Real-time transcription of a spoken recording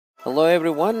Hello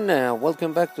everyone,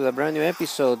 welcome back to a brand new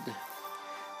episode.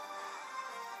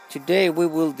 Today we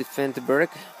will defend Berk.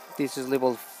 This is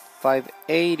level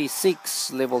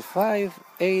 586. Level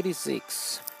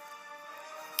 586.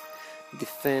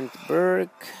 Defend Berk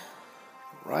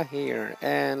right here.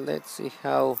 And let's see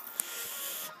how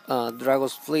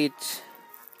Dragons Fleet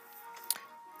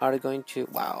are going to...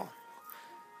 Wow.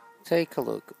 Take a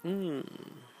look.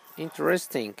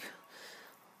 Interesting.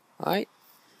 Alright.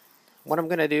 What I'm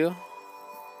gonna do,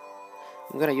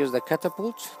 I'm gonna use the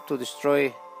catapult to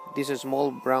destroy these small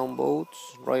brown boats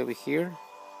right over here.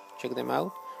 Check them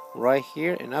out right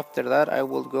here, and after that I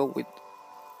will go with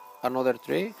another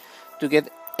 3 to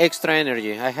get extra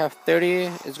energy. I have 30.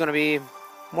 It's gonna be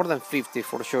more than 50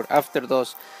 for sure after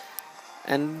those.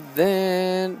 And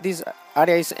then this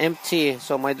area is empty,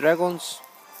 so my dragons,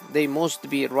 they must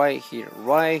be right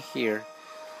here.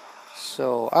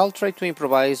 So I'll try to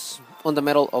improvise on the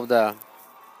middle of the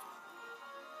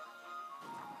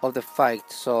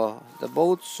fight. So the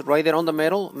boats right there on the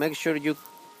middle, make sure you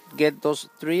get those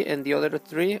 3 and the other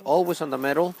 3 always on the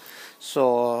middle.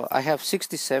 So I have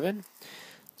 67.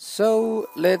 So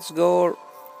let's go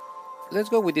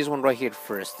with this one right here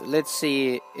first. Let's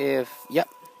see if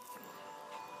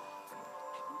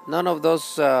none of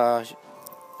those are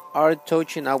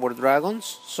touching our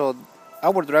dragons. So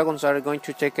our dragons are going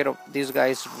to take care of these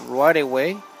guys right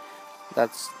away.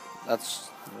 That's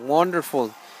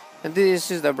wonderful. And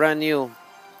this is the brand new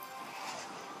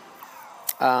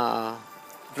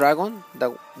dragon,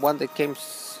 the one that came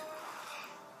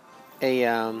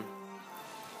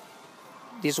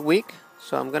this week.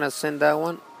 So I'm gonna send that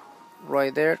one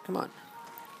right there. Come on.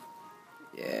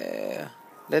 Yeah.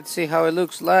 Let's see how it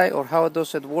looks like, or how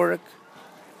does it work.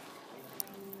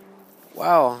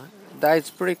 Wow, that's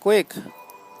pretty quick.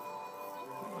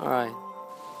 Alright.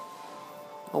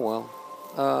 Oh well.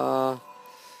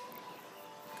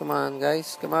 Come on,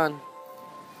 guys, come on.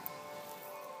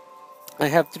 I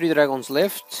have 3 dragons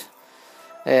left.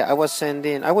 I was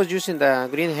using the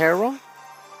green arrow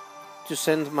to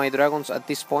send my dragons at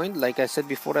this point, like I said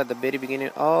before at the very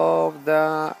beginning of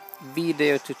the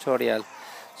video tutorial.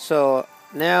 So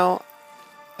now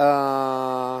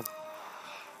I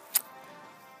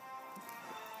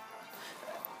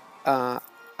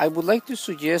would like to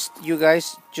suggest you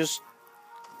guys just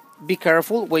be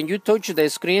careful when you touch the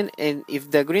screen, and if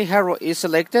the green arrow is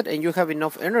selected and you have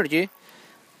enough energy,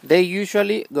 they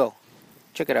usually go.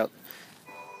 Check it out.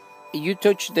 You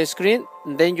touch the screen,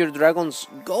 then your dragons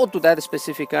go to that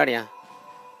specific area.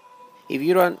 If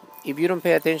you don't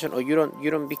pay attention, or you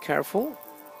don't be careful,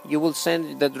 you will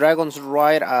send the dragons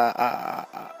right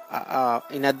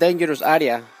in a dangerous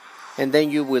area, and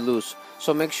then you will lose.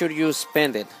 So make sure you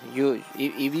spend it.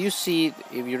 If you see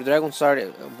if your dragons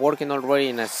are working already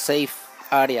in a safe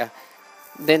area,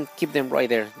 then keep them right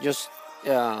there. Just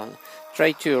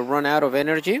try to run out of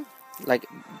energy, like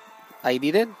I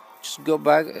did it. Just go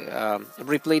back,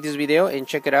 replay this video and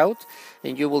check it out,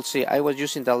 and you will see I was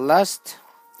using the last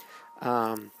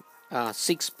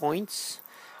 6 points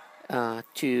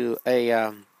to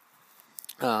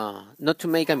not to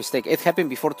make a mistake. It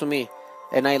happened before to me,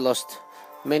 and I lost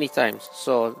many times.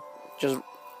 So just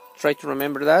try to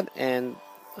remember that and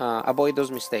avoid those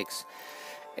mistakes.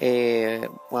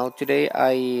 Well, today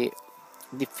I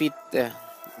defeat the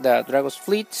Dragons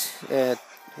Fleet.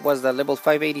 Was the level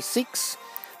 586.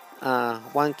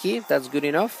 1 key, that's good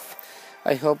enough.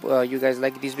 I hope you guys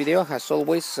like this video. As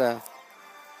always,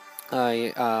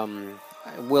 I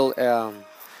will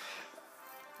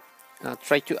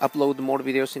try to upload more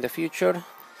videos in the future.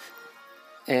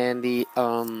 And if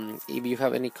you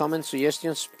have any comments,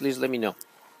 suggestions, please let me know.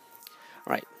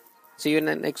 Alright, see you in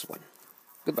the next one.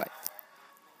 Goodbye.